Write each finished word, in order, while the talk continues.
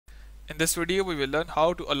In this video, we will learn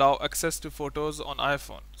how to allow access to photos on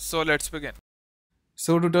iPhone. So let's begin.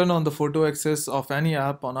 So to turn on the photo access of any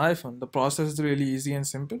app on iPhone, the process is really easy and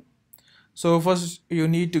simple. So first you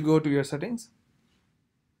need to go to your settings.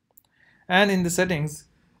 And in the settings,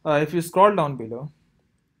 if you scroll down below,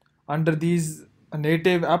 under these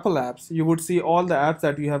native Apple apps, you would see all the apps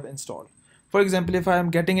that you have installed. For example, if I am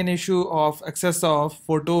getting an issue of access of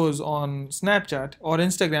photos on Snapchat or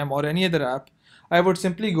Instagram or any other app, I would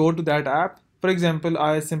simply go to that app. For example,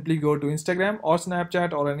 I simply go to Instagram or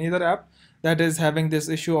Snapchat or any other app that is having this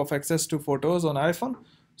issue of access to photos on iPhone.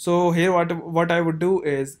 So here what I would do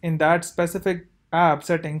is in that specific app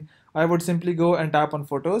setting, I would simply go and tap on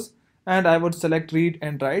photos and I would select read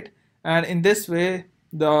and write. And in this way,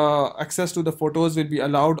 the access to the photos will be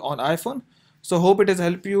allowed on iPhone. So hope it has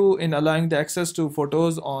helped you in allowing the access to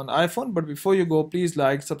photos on iPhone. But before you go, please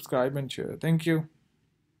like, subscribe and share. Thank you.